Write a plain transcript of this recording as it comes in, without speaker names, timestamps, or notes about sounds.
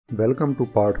Welcome to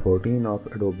part 14 of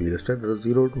Adobe Illustrator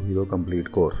 0 to Hero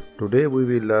Complete course. Today we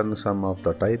will learn some of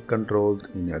the type controls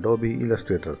in Adobe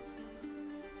Illustrator.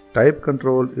 Type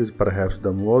control is perhaps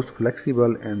the most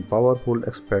flexible and powerful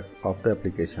aspect of the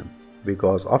application,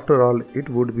 because after all it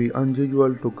would be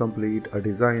unusual to complete a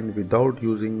design without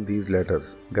using these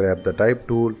letters. Grab the type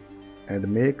tool and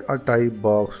make a type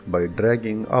box by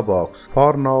dragging a box.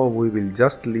 For now we will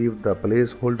just leave the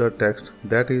placeholder text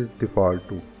that is default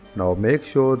to. Now make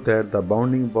sure that the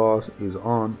bounding box is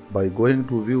on by going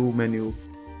to View menu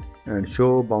and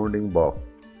Show Bounding Box.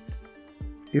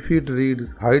 If it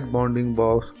reads Hide Bounding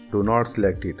Box, do not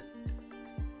select it.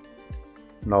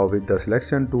 Now with the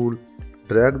selection tool,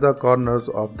 drag the corners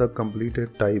of the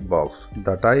completed type box.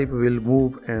 The type will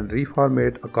move and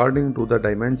reformat according to the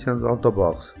dimensions of the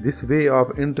box. This way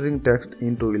of entering text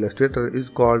into Illustrator is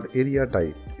called area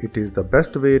type. It is the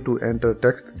best way to enter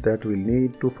text that will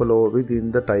need to follow within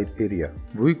the type area.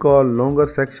 We call longer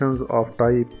sections of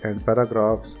type and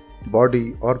paragraphs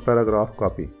body or paragraph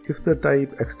copy. If the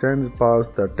type extends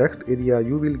past the text area,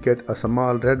 you will get a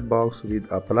small red box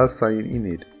with a plus sign in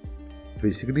it,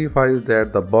 which signifies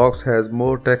that the box has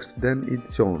more text than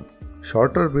is shown.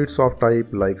 Shorter bits of type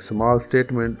like small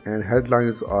statements and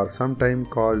headlines are sometimes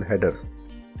called headers.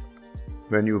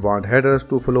 When you want headers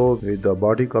to flow with the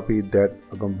body copy that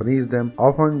accompanies them,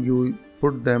 often you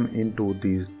put them into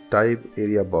these type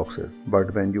area boxes.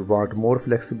 But when you want more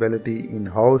flexibility in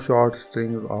how short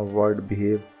strings of words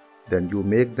behave, then you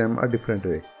make them a different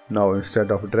way. Now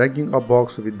instead of dragging a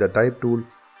box with the type tool,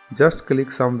 just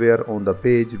click somewhere on the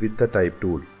page with the type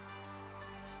tool.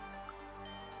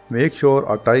 Make sure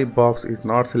a type box is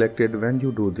not selected when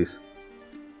you do this.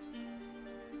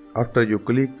 After you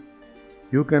click,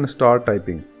 you can start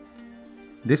typing.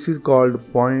 This is called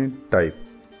point type.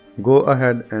 Go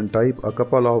ahead and type a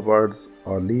couple of words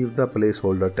or leave the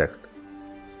placeholder text.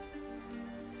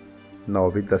 Now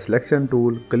with the selection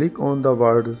tool, click on the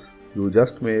words you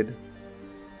just made.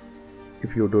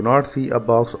 If you do not see a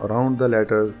box around the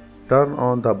letters, turn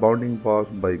on the bounding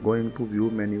box by going to View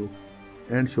menu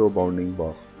and Show Bounding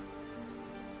Box.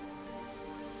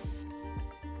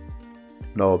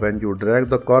 Now when you drag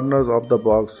the corners of the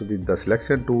box with the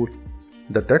selection tool,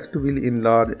 the text will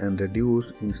enlarge and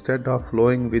reduce instead of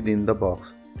flowing within the box.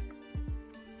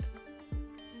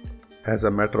 As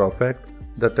a matter of fact,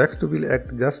 the text will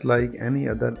act just like any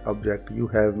other object you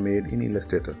have made in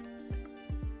Illustrator.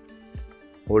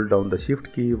 Hold down the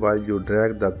Shift key while you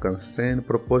drag the constrained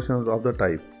proportions of the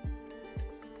type.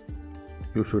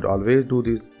 You should always do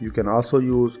this. You can also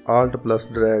use Alt plus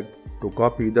drag to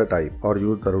copy the type, or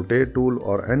use the rotate tool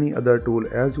or any other tool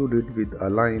as you did with a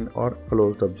line or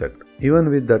closed object.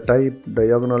 Even with the type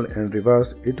diagonal and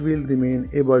reverse, it will remain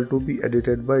able to be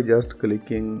edited by just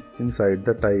clicking inside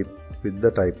the type with the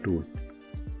type tool.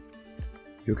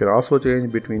 You can also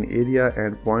change between area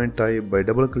and point type by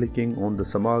double clicking on the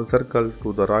small circle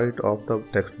to the right of the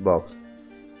text box.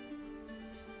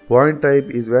 Point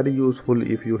type is very useful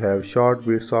if you have short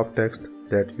bits of text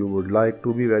that you would like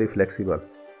to be very flexible,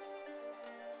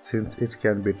 since it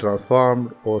can be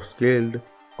transformed or scaled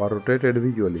or rotated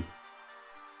visually.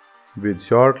 With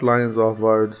short lines of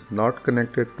words not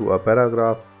connected to a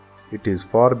paragraph, it is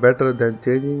far better than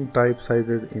changing type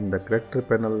sizes in the character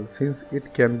panel, since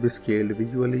it can be scaled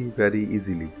visually very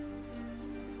easily.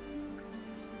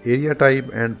 Area type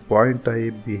and point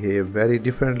type behave very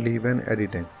differently when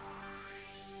editing.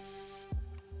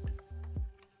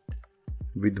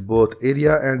 With both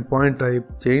area and point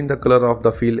type, change the color of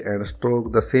the fill and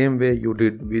stroke the same way you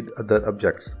did with other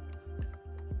objects.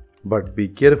 But be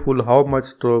careful how much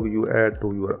stroke you add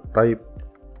to your type,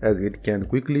 as it can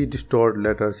quickly distort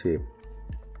letter shape.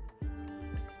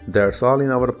 That's all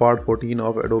in our part 14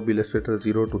 of Adobe Illustrator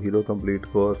 0 to Hero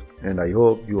Complete course, and I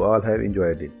hope you all have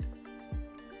enjoyed it.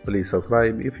 Please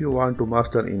subscribe if you want to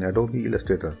master in Adobe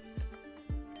Illustrator.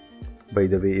 By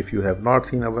the way, if you have not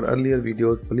seen our earlier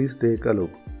videos, please take a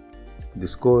look.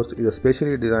 This course is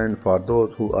especially designed for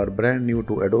those who are brand new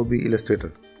to Adobe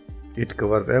Illustrator. It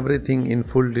covers everything in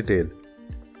full detail.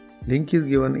 Link is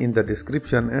given in the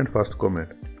description and first comment.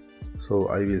 So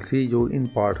I will see you in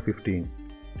part 15.